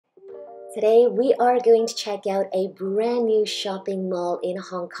Today we are going to check out a brand new shopping mall in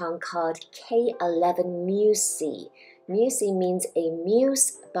Hong Kong called K11 Musea. Musea means a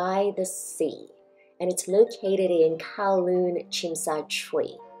muse by the sea, and it's located in Kowloon, Tsim Sha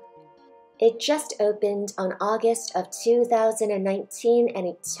Tsui. It just opened on August of 2019 and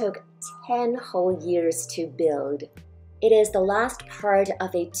it took 10 whole years to build. It is the last part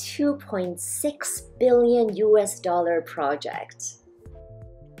of a $2.6 billion project.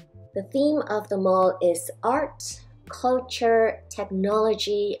 The theme of the mall is art, culture,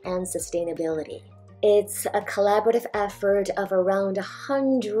 technology, and sustainability. It's a collaborative effort of around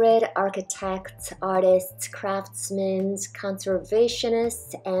 100 architects, artists, craftsmen,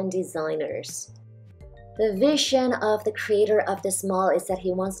 conservationists, and designers. The vision of the creator of this mall is that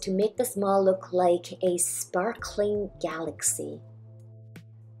he wants to make this mall look like a sparkling galaxy.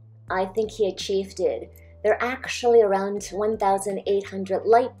 I think he achieved it. There are actually around 1,800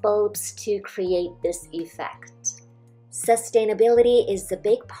 light bulbs to create this effect. Sustainability is a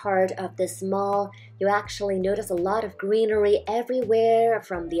big part of this mall. You actually notice a lot of greenery everywhere,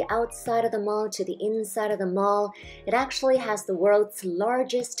 from the outside of the mall to the inside of the mall. It actually has the world's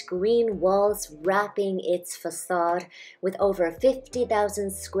largest green walls wrapping its facade, with over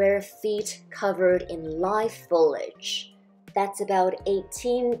 50,000 square feet covered in live foliage. That's about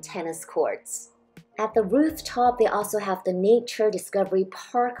 18 tennis courts. At the rooftop, they also have the Nature Discovery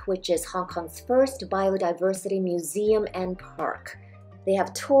Park, which is Hong Kong's first biodiversity museum and park. They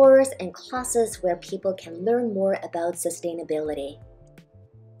have tours and classes where people can learn more about sustainability.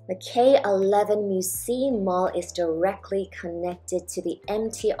 The K11 Musea Mall is directly connected to the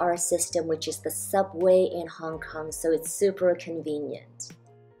MTR system, which is the subway in Hong Kong, so it's super convenient.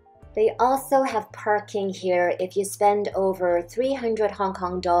 They also have parking here. If you spend over 300 Hong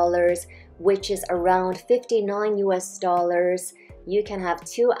Kong dollars, which is around 59 US dollars, you can have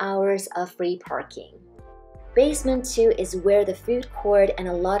 2 hours of free parking. Basement 2 is where the food court and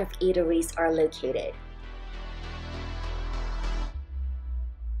a lot of eateries are located.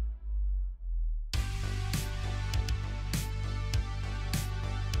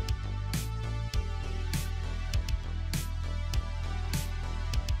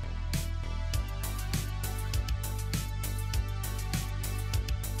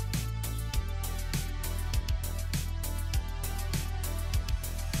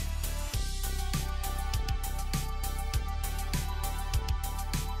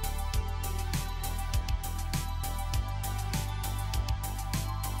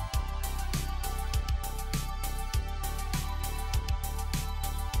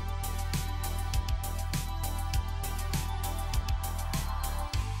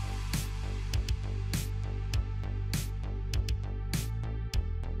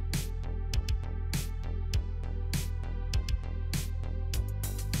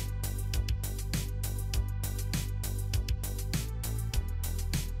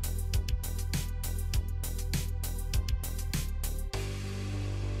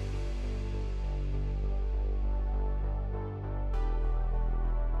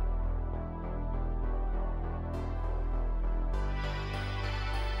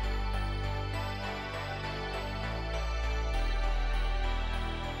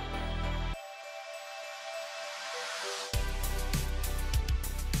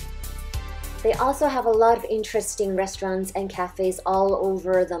 They also have a lot of interesting restaurants and cafes all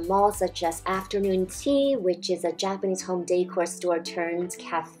over the mall, such as Afternoon Tea, which is a Japanese home decor store turned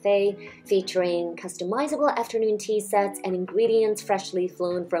cafe featuring customizable afternoon tea sets and ingredients freshly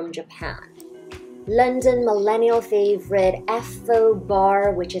flown from Japan. London millennial favorite FO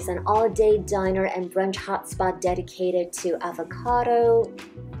Bar, which is an all-day diner and brunch hotspot dedicated to avocado.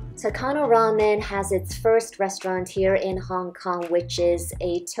 Takano Ramen has its first restaurant here in Hong Kong, which is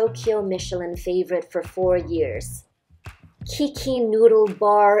a Tokyo Michelin favorite for 4 years. Kiki Noodle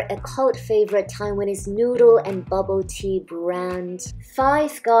Bar, a cult favorite Taiwanese noodle and bubble tea brand.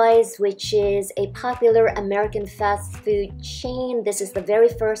 Five Guys, which is a popular American fast food chain. This is the very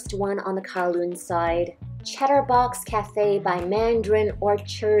first one on the Kowloon side. Chatterbox Cafe by Mandarin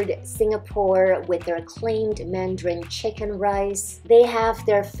Orchard, Singapore, with their acclaimed Mandarin chicken rice. They have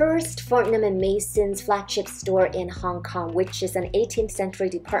their first Fortnum & Mason's flagship store in Hong Kong, which is an 18th century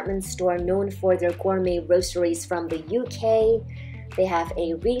department store known for their gourmet roasteries from the UK. They have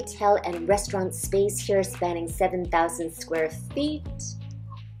a retail and restaurant space here spanning 7,000 square feet.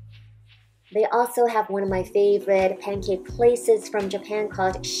 They also have one of my favorite pancake places from Japan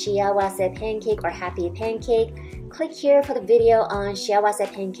called Shiawase Pancake or Happy Pancake. Click here for the video on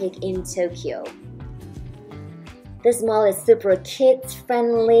Shiawase Pancake in Tokyo. This mall is super kids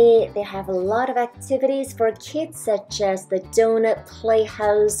friendly. They have a lot of activities for kids such as the donut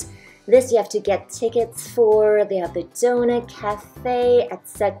playhouse. This you have to get tickets for. They have the donut cafe,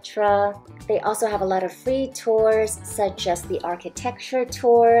 etc. They also have a lot of free tours such as the architecture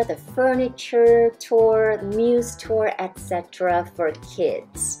tour, the furniture tour, the muse tour, etc. for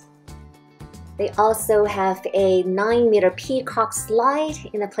kids. They also have a 9-meter peacock slide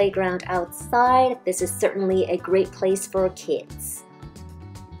in the playground outside. This is certainly a great place for kids.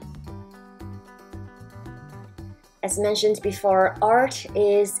 As mentioned before, art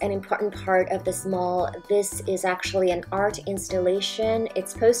is an important part of this mall. This is actually an art installation.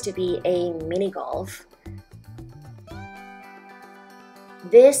 It's supposed to be a mini golf.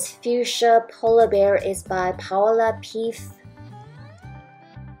 This fuchsia polar bear is by Paola Pief.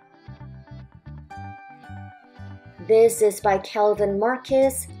 This is by Kelvin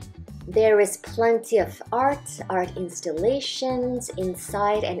Marcus. There is plenty of art installations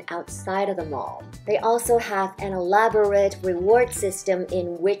inside and outside of the mall. They also have an elaborate reward system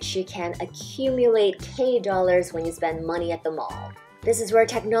in which you can accumulate K dollars when you spend money at the mall. This is where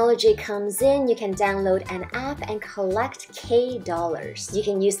technology comes in. You can download an app and collect K dollars. You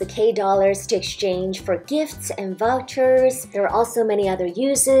can use the K dollars to exchange for gifts and vouchers. There are also many other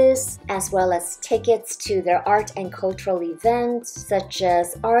uses, as well as tickets to their art and cultural events, such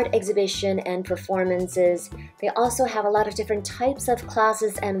as art exhibition and performances. They also have a lot of different types of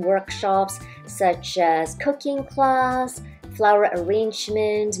classes and workshops, such as cooking class, flower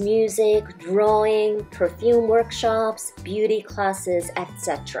arrangement, music, drawing, perfume workshops, beauty classes,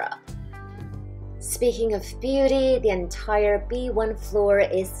 etc. Speaking of beauty, the entire B1 floor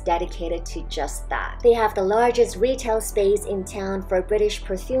is dedicated to just that. They have the largest retail space in town for British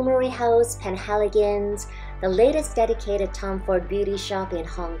perfumery house Penhaligon's, the latest dedicated Tom Ford beauty shop in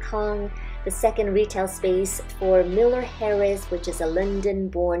Hong Kong, the second retail space for Miller Harris, which is a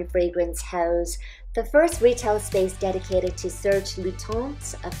London-born fragrance house, the first retail space dedicated to Serge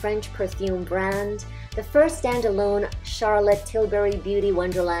Lutens, a French perfume brand, the first standalone Charlotte Tilbury Beauty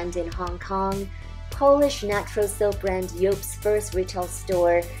Wonderland in Hong Kong, Polish natural soap brand Yop's first retail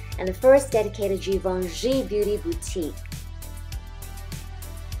store, and the first dedicated Givenchy beauty boutique.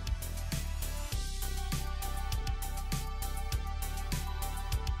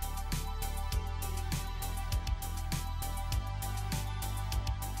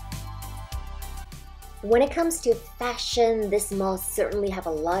 When it comes to fashion, this mall certainly have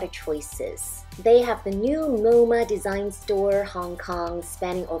a lot of choices. They have the new MoMA design store, Hong Kong,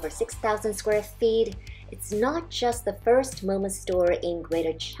 spanning over 6,000 square feet. It's not just the first MoMA store in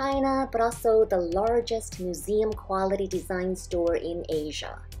Greater China, but also the largest museum-quality design store in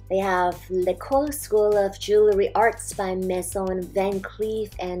Asia. They have L'École School of Jewelry Arts by Maison Van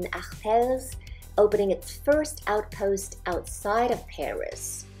Cleef and Arpels, opening its first outpost outside of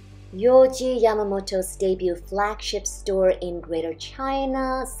Paris. Yohji Yamamoto's debut flagship store in Greater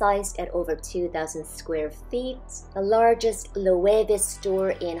China, sized at over 2,000 square feet. The largest Loewe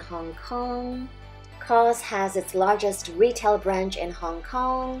store in Hong Kong. COS has its largest retail branch in Hong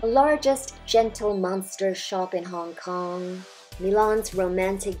Kong. The largest Gentle Monster shop in Hong Kong. Milan's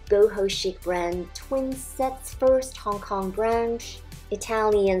romantic boho chic brand Twinset's first Hong Kong branch.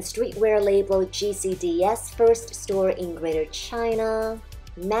 Italian streetwear label GCD's first store in Greater China.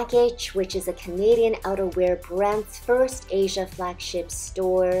 Mackage, which is a Canadian outerwear brand's first Asia flagship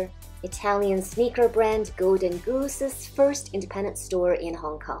store. Italian sneaker brand Golden Goose's first independent store in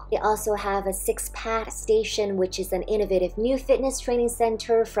Hong Kong. They also have a 6PAT station, which is an innovative new fitness training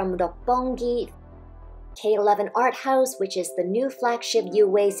center from Roppongi. K11 Art House, which is the new flagship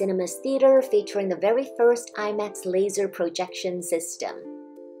UA Cinemas Theater featuring the very first IMAX laser projection system.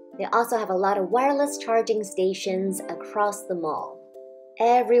 They also have a lot of wireless charging stations across the mall.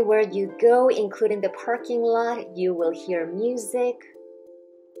 Everywhere you go, including the parking lot, you will hear music.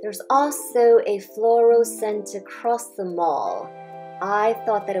 There's also a floral scent across the mall. I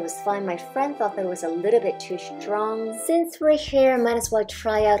thought that it was fine. My friend thought that it was a little bit too strong. Since we're here, might as well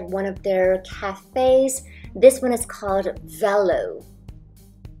try out one of their cafes. This one is called Velo.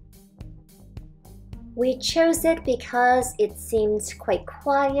 We chose it because it seemed quite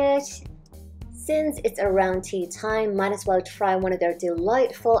quiet. Since it's around tea time, might as well try one of their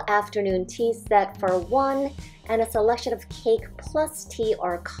delightful afternoon tea set for one and a selection of cake plus tea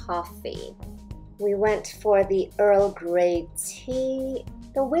or coffee. We went for the Earl Grey tea.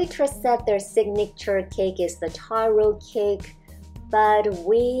 The waitress said their signature cake is the taro cake, but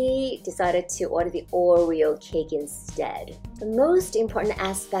we decided to order the Oreo cake instead. The most important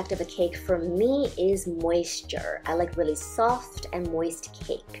aspect of a cake for me is moisture. I like really soft and moist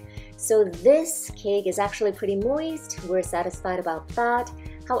cake. So this cake is actually pretty moist. We're satisfied about that.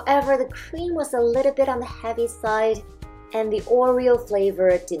 However, the cream was a little bit on the heavy side. and the Oreo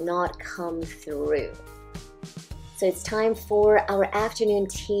flavor did not come through. So it's time for our afternoon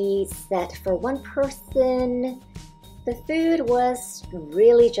tea set for one person. The food was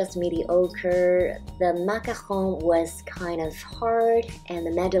really just mediocre. The macaron was kind of hard and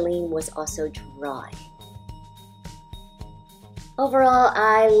the madeleine was also dry. Overall,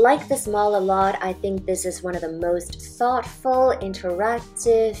 I like this mall a lot. I think this is one of the most thoughtful,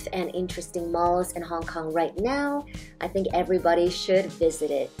 interactive, and interesting malls in Hong Kong right now. I think everybody should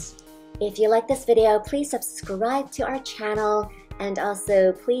visit it. If you like this video, please subscribe to our channel and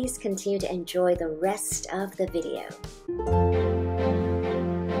also please continue to enjoy the rest of the video.